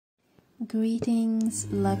Greetings,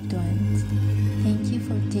 loved ones. Thank you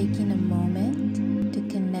for taking a moment to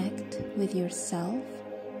connect with yourself,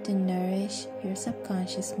 to nourish your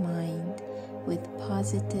subconscious mind with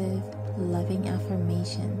positive, loving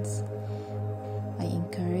affirmations. I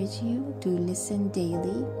encourage you to listen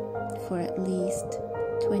daily for at least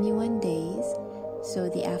 21 days so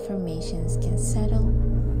the affirmations can settle,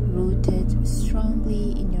 rooted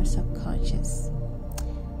strongly in your subconscious.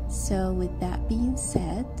 So with that being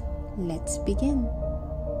said, let's begin.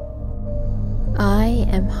 I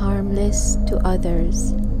am harmless to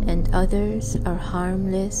others, and others are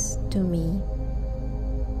harmless to me.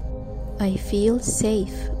 I feel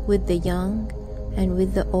safe with the young and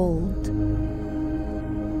with the old.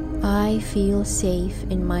 I feel safe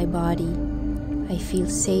in my body. I feel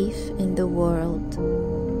safe in the world.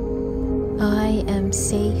 I am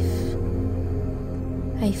safe.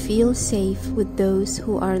 I feel safe with those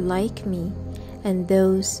who are like me and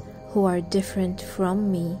those who are different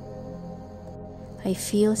from me. I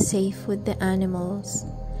feel safe with the animals.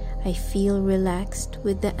 I feel relaxed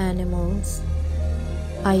with the animals.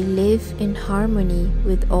 I live in harmony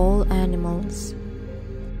with all animals.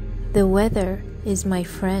 The weather is my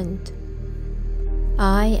friend.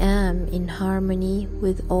 I am in harmony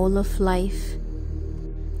with all of life.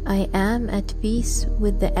 I am at peace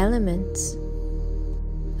with the elements.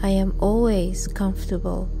 I am always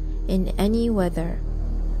comfortable in any weather.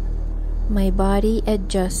 My body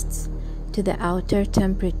adjusts to the outer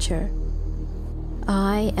temperature.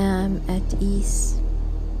 I am at ease.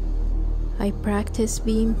 I practice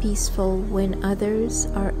being peaceful when others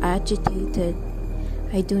are agitated.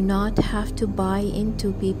 I do not have to buy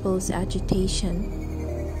into people's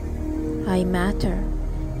agitation. I matter,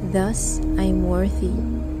 thus I'm worthy.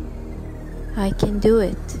 I can do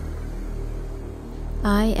it.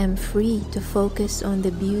 I am free to focus on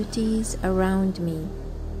the beauties around me.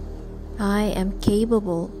 I am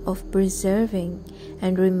capable of preserving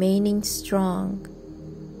and remaining strong.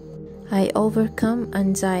 I overcome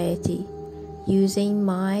anxiety using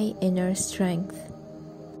my inner strength.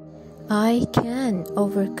 I can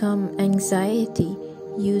overcome anxiety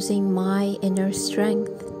using my inner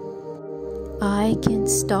strength. I can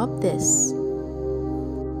stop this.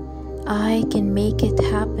 I can make it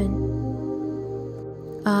happen.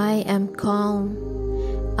 I am calm.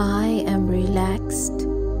 I am relaxed.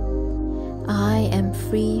 I am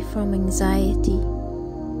free from anxiety.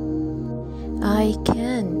 I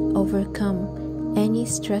can overcome any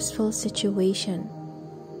stressful situation.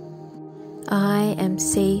 I am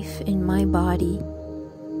safe in my body.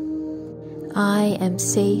 I am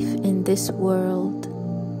safe in this world.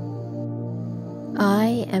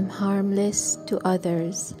 I am harmless to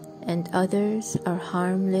others, and others are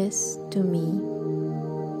harmless to me.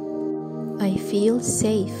 I feel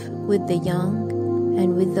safe with the young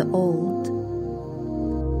and with the old.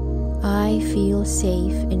 I feel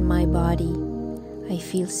safe in my body. I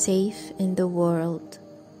feel safe in the world.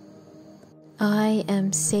 I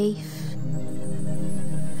am safe.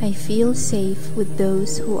 I feel safe with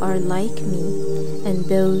those who are like me and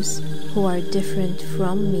those who are different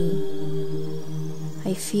from me.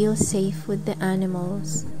 I feel safe with the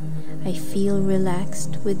animals. I feel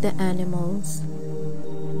relaxed with the animals.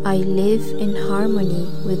 I live in harmony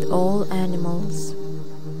with all animals.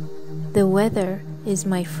 The weather is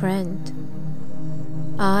my friend.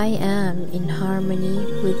 I am in harmony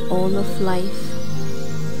with all of life.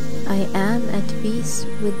 I am at peace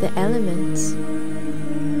with the elements.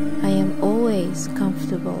 I am always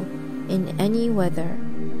comfortable in any weather.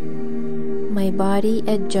 My body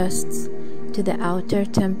adjusts to the outer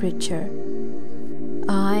temperature.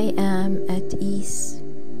 I am at ease.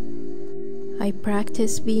 I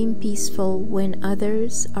practice being peaceful when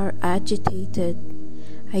others are agitated.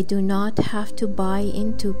 I do not have to buy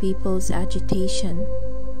into people's agitation.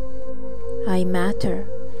 I matter,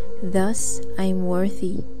 thus I'm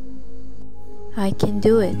worthy. I can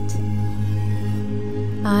do it.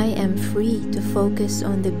 I am free to focus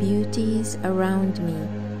on the beauties around me.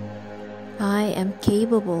 I am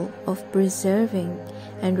capable of preserving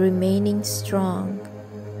and remaining strong.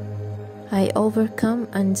 I overcome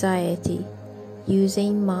anxiety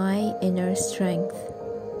using my inner strength.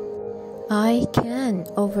 I can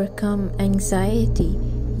overcome anxiety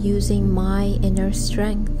using my inner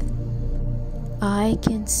strength. I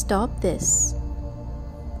can stop this.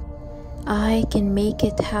 I can make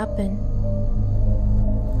it happen.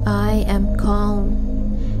 I am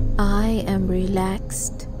calm. I am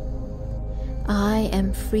relaxed. I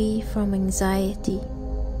am free from anxiety.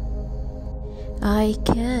 I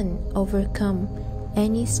can overcome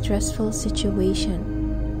any stressful situation.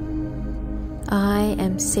 I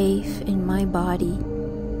am safe in my body.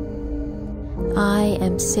 I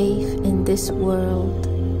am safe in this world.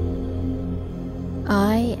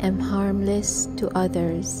 I am harmless to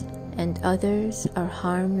others, and others are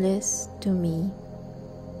harmless to me.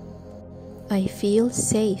 I feel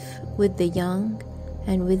safe with the young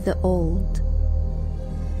and with the old.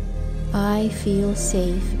 I feel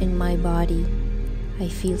safe in my body. I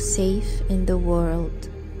feel safe in the world.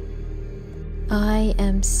 I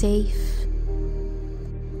am safe.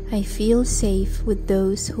 I feel safe with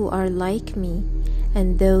those who are like me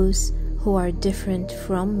and those who are different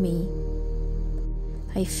from me.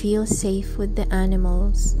 I feel safe with the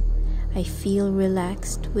animals. I feel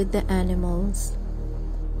relaxed with the animals.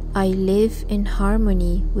 I live in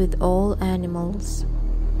harmony with all animals.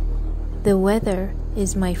 The weather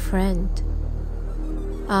is my friend.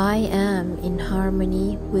 I am in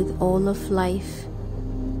harmony with all of life.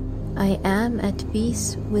 I am at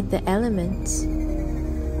peace with the elements.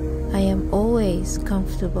 I am always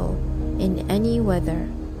comfortable in any weather.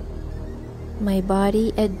 My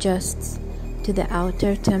body adjusts to the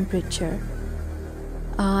outer temperature.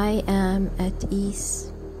 I am at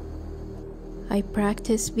ease. I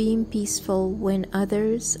practice being peaceful when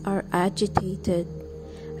others are agitated.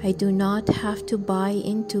 I do not have to buy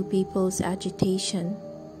into people's agitation.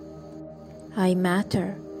 I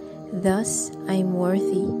matter, thus I'm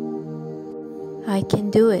worthy. I can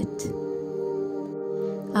do it.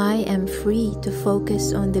 I am free to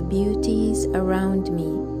focus on the beauties around me.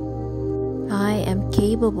 I am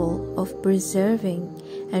capable of preserving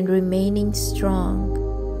and remaining strong.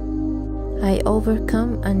 I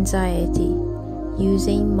overcome anxiety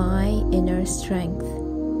using my inner strength.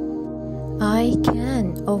 I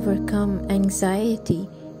can overcome anxiety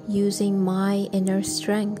using my inner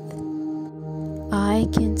strength. I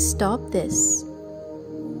can stop this.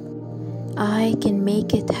 I can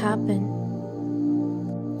make it happen.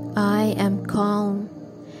 I am calm.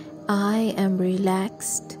 I am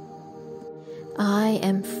relaxed. I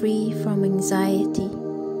am free from anxiety.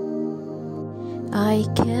 I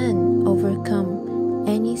can overcome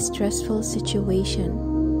any stressful situation.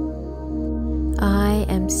 I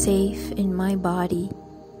am safe in my body.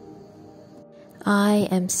 I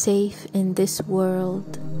am safe in this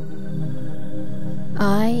world.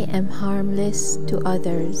 I am harmless to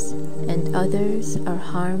others, and others are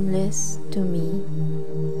harmless to me.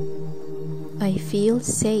 I feel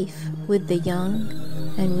safe with the young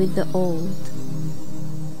and with the old.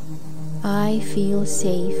 I feel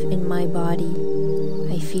safe in my body.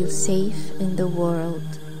 I feel safe in the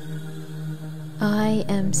world. I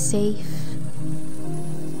am safe.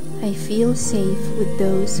 I feel safe with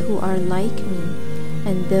those who are like me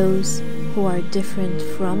and those who are different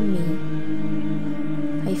from me.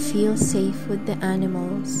 I feel safe with the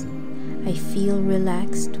animals. I feel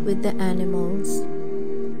relaxed with the animals.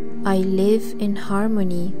 I live in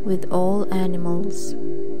harmony with all animals.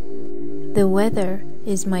 The weather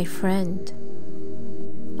is my friend.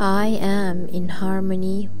 I am in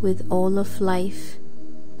harmony with all of life.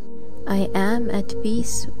 I am at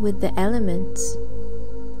peace with the elements.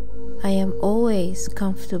 I am always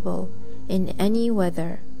comfortable in any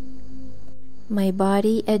weather. My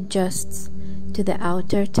body adjusts to the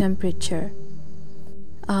outer temperature.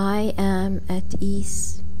 I am at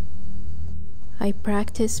ease. I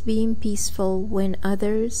practice being peaceful when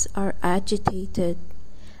others are agitated.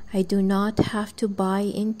 I do not have to buy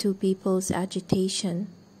into people's agitation.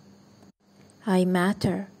 I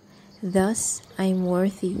matter, thus I'm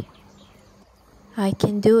worthy. I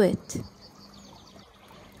can do it.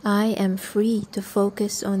 I am free to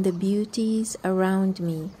focus on the beauties around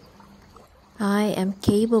me. I am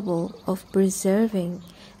capable of preserving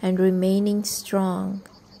and remaining strong.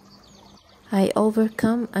 I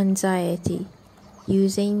overcome anxiety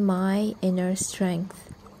using my inner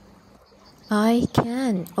strength. I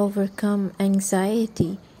can overcome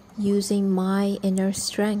anxiety using my inner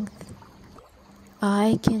strength.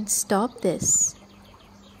 I can stop this.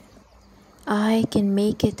 I can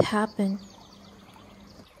make it happen.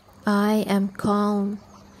 I am calm.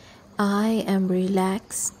 I am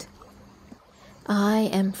relaxed. I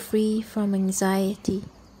am free from anxiety.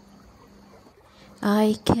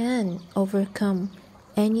 I can overcome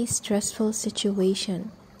any stressful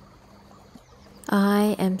situation.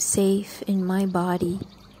 I am safe in my body.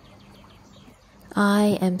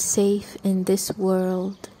 I am safe in this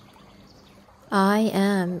world. I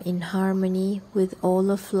am in harmony with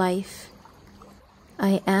all of life.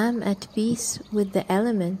 I am at peace with the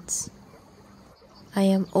elements. I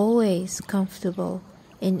am always comfortable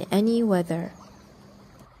in any weather.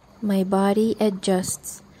 My body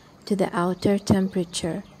adjusts to the outer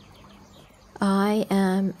temperature. I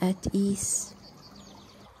am at ease.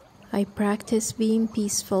 I practice being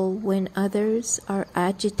peaceful when others are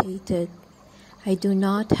agitated. I do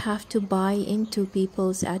not have to buy into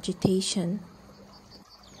people's agitation.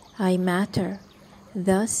 I matter,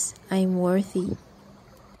 thus I'm worthy.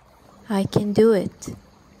 I can do it.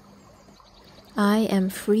 I am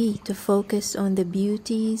free to focus on the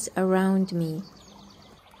beauties around me.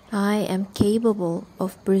 I am capable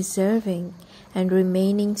of preserving and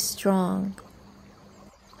remaining strong.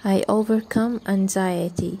 I overcome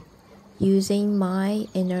anxiety using my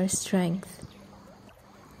inner strength.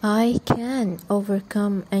 I can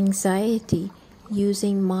overcome anxiety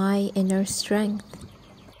using my inner strength.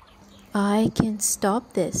 I can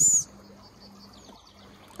stop this.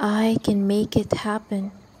 I can make it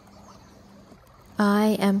happen.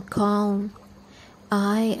 I am calm.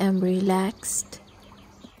 I am relaxed.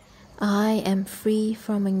 I am free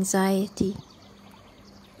from anxiety.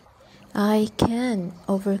 I can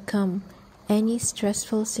overcome any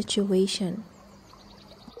stressful situation.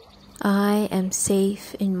 I am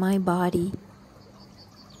safe in my body.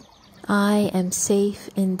 I am safe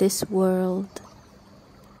in this world.